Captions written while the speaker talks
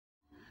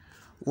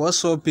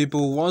What's up,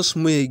 people? Once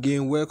more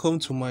again, welcome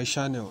to my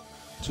channel.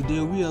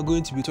 Today we are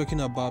going to be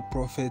talking about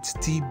Prophet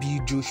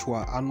TB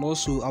Joshua and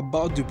also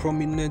about the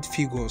prominent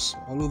figures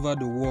all over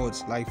the world,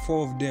 like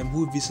 4 of them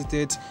who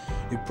visited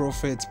the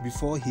prophet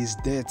before his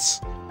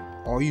death,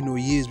 or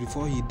years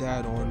before he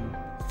died on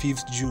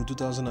 5th June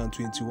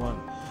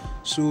 2021.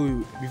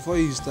 So before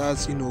you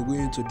start going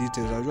into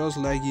details, I just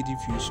like it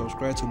if you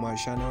subscribe to my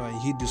channel and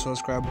hit the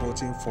subscribe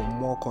button for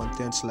more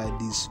contents like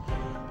this.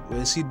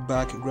 Well, sit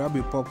back, grab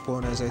a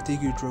popcorn as I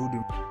take you through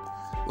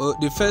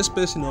the first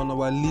person on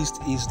our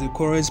list is the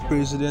current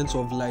president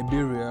of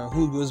Liberia,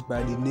 who goes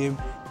by the name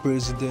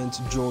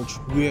President George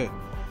Weah.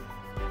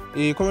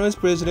 A current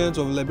president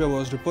of Liberia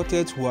was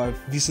reported to have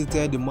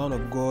visited the man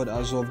of God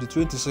as of the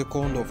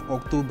 22nd of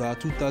October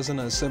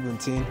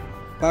 2017,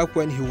 back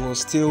when he was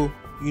still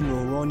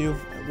running,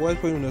 when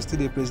he was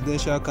still a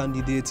presidential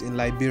candidate in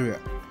Liberia.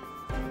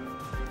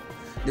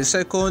 The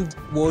second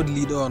world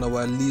leader on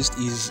our list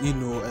is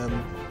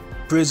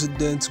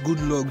President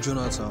Goodluck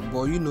Jonathan,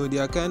 but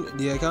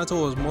the encounter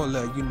was more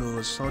like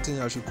something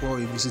I should call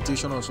a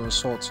visitation of some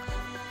sort,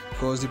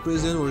 because the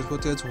president was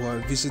reported to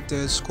have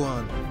visited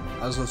Squan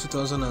as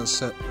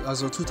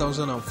of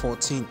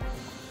 2014,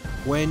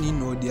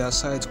 when their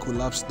site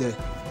collapsed there.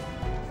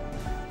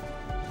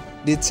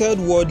 The third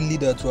world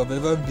leader to have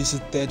ever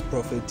visited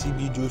Prophet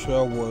TB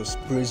Joshua was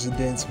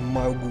President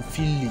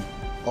Magufuli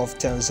of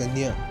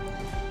Tanzania.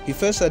 He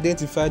first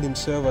identified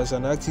himself as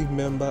an active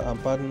member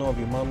and partner of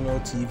Emmanuel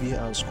TV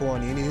and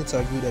Squan in an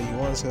interview that he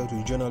once held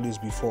with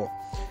journalists before.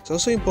 It's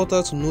also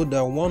important to note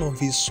that one of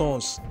his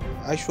sons,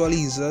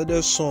 actually his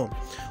eldest son,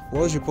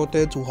 was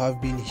reported to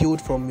have been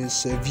healed from a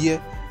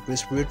severe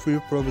respiratory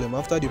problem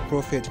after the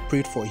prophet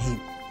prayed for him.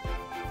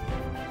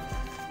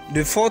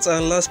 The fourth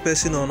and last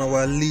person on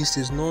our list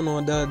is none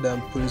other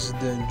than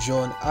President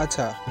John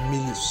Atta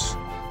Mills.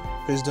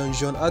 President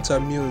John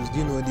Atta Mills,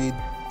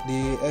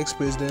 the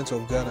ex-president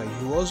of Ghana,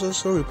 he was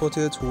also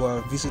reported to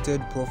have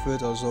visited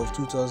Prophet as of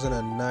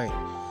 2009.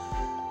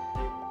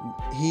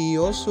 He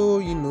also,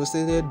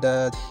 stated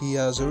that he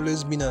has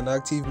always been an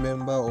active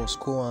member of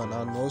SCOAN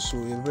and also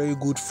a very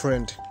good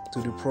friend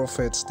to the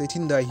Prophet,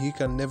 stating that he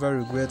can never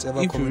regret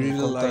ever coming in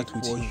contact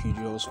with him. If you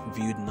really liked what you just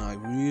viewed now, I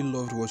really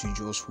loved what you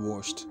just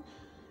watched,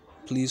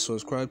 please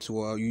subscribe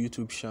to our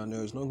YouTube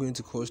channel. It's not going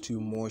to cost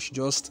you much.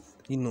 Just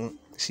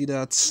see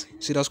that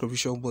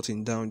subscription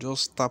button down,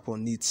 just tap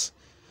on it.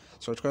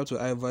 Subscribe to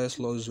iVice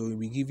Lozo. We'll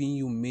be giving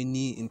you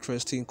many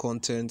interesting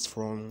content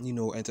from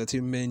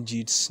entertainment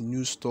gist,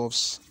 new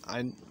stuffs,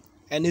 and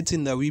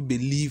anything that we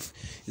believe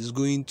is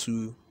going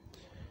to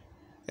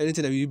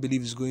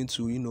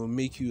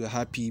make you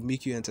happy,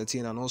 make you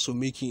entertained, and also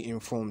make you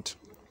informed.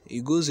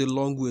 It goes a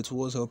long way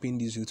towards helping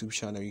this YouTube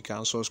channel. You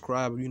can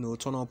subscribe,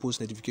 turn on post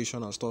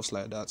notification and stuff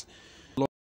like that.